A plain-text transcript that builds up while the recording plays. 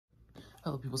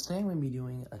Hello people, today I'm going to be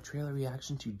doing a trailer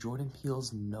reaction to Jordan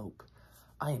Peele's Nope.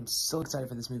 I am so excited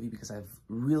for this movie because I've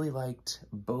really liked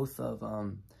both of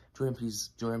Jordan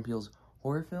Peele's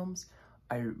horror films.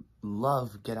 I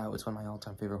love Get Out, it's one of my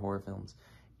all-time favorite horror films.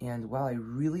 And while I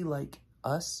really like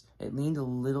Us, it leaned a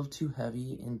little too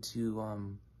heavy into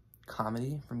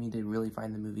comedy for me to really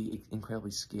find the movie incredibly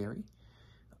scary.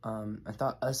 I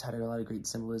thought Us had a lot of great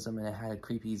symbolism and it had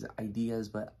creepy ideas,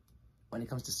 but when it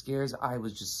comes to scares, I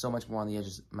was just so much more on the edge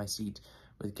of my seat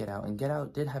with Get Out. And Get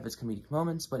Out did have its comedic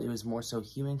moments, but it was more so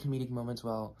human comedic moments,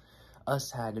 while Us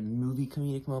had movie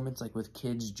comedic moments, like with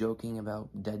kids joking about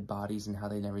dead bodies and how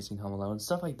they'd never seen Home Alone.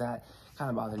 Stuff like that kind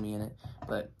of bothered me in it.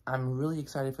 But I'm really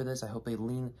excited for this. I hope they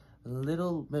lean a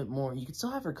little bit more. You could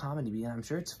still have her comedy, and I'm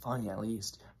sure it's funny at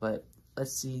least. But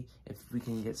let's see if we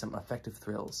can get some effective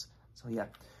thrills. So yeah.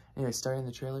 Anyway, starting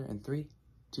the trailer in 3,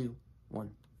 2, 1.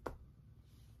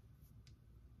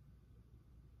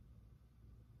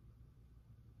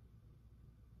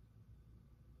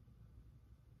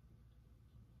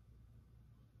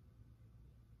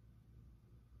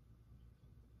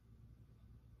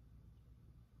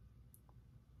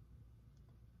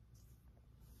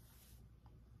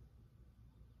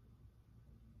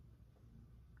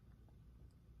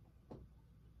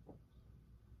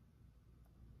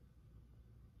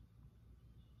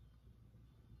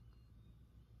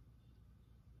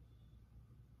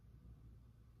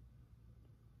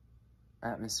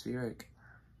 Atmospheric.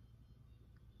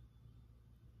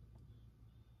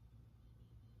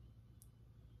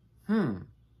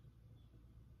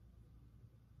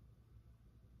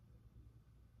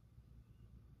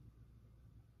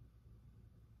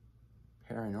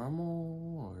 Paranormal,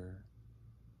 or...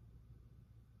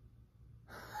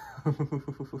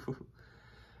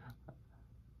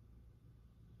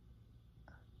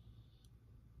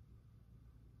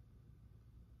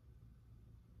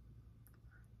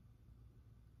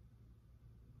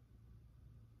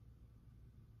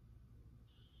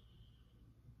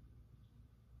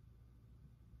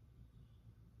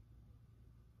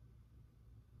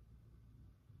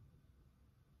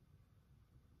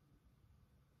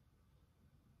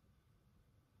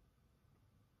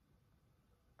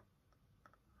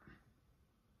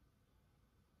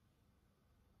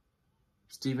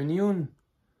 Steven Yeun.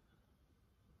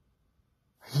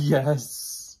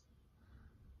 Yes.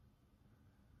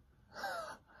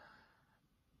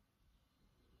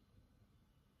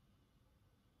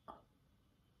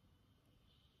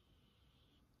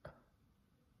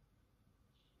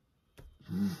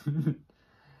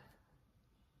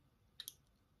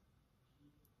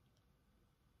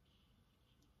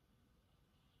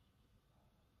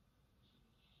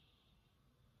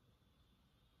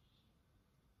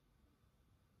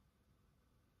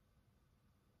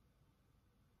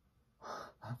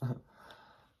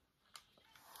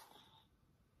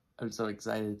 I'm so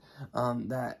excited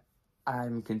that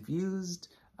I'm confused.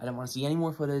 I don't want to see any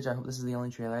more footage. I hope this is the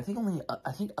only trailer. I think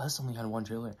Us only had one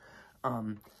trailer.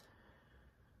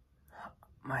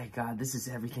 My God, this is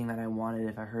everything that I wanted.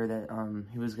 If I heard that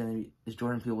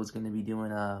Jordan Peele was gonna be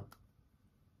doing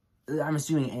I'm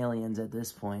assuming Aliens at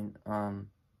this point. My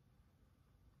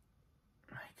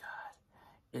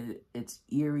God, it's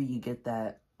eerie. You get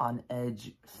that on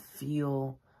edge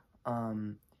feel.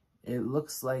 It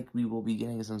looks like we will be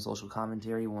getting some social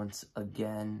commentary once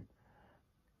again.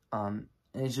 And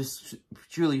it's just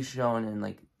truly shown in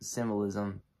like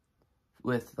symbolism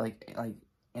with like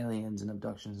aliens and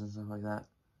abductions and stuff like that.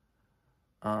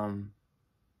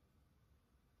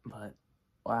 But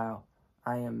wow,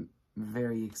 I am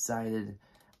very excited.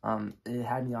 It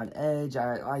had me on edge.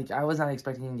 I was not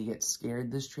expecting to get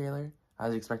scared this trailer. I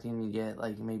was expecting to get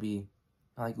like maybe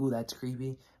like, ooh, that's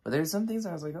creepy. But there's some things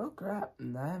I was like, oh crap,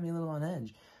 and that had me a little on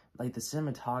edge. Like the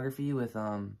cinematography with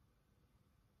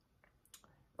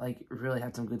like really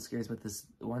had some good scares. But this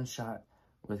one shot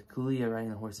with Coolio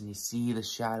riding the horse and you see the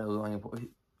shadow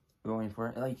going for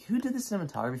it. Like, who did the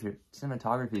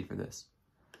cinematography for this?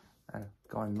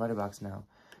 Go on Letterboxd now.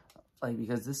 Like,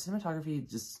 because the cinematography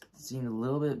just seemed a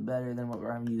little bit better than what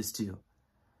I'm used to.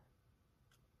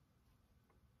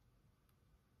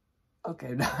 Okay,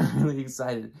 now I'm really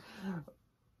excited.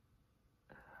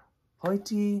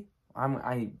 Hoyte,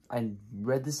 I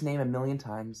read this name a million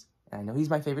times, and I know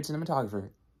he's my favorite cinematographer.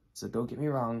 So don't get me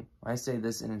wrong when I say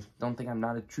this, and don't think I'm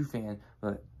not a true fan,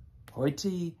 but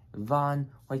Hoyte van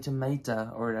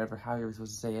Hoytemaete, or whatever, how you're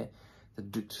supposed to say it, the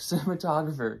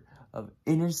cinematographer of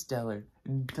Interstellar,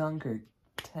 Dunkirk,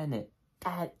 Tenet,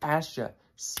 Ad Astra,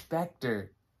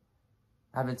 Spectre.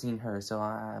 I haven't seen her, so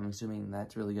I'm assuming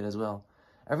that's really good as well.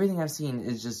 Everything I've seen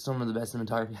is just some of the best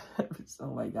cinematography ever.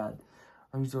 Oh my God.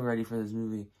 I'm so ready for this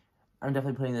movie. I'm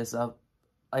definitely putting this up.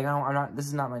 Like, I'm not, this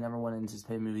is not my #1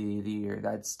 anticipated movie of the year.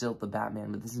 That's still The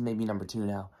Batman, but this is maybe #2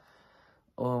 now.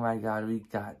 Oh my god,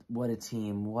 what a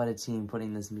team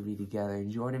putting this movie together.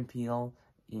 Jordan Peele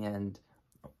and,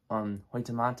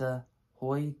 Tamata,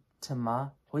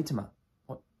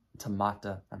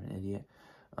 I'm an idiot.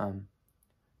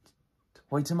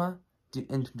 Hoytema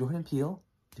and Jordan Peele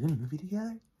doing a movie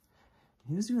together?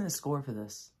 Who's doing the score for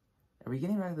this? Are we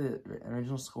getting back the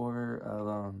original score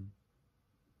of,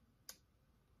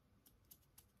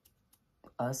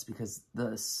 Us? Because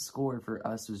the score for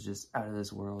Us was just out of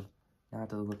this world. I have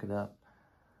to look it up.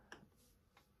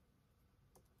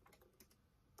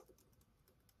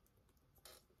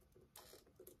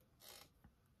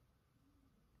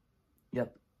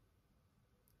 Yep.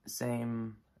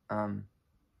 Same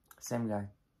guy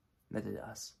that did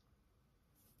Us.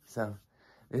 So,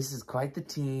 this is quite the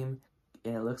team,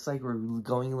 and it looks like we're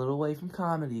going a little away from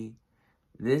comedy.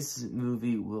 This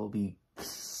movie will be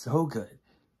so good.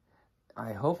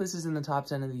 I hope this is in the top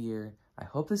 10 of the year. I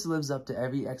hope this lives up to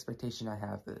every expectation I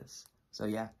have for this. So,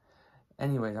 yeah.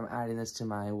 Anyways, I'm adding this to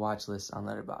my watch list on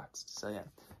Letterboxd. So, yeah.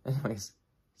 Anyways,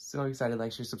 so excited.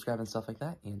 Like, share, subscribe, and stuff like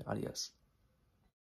that. And adios.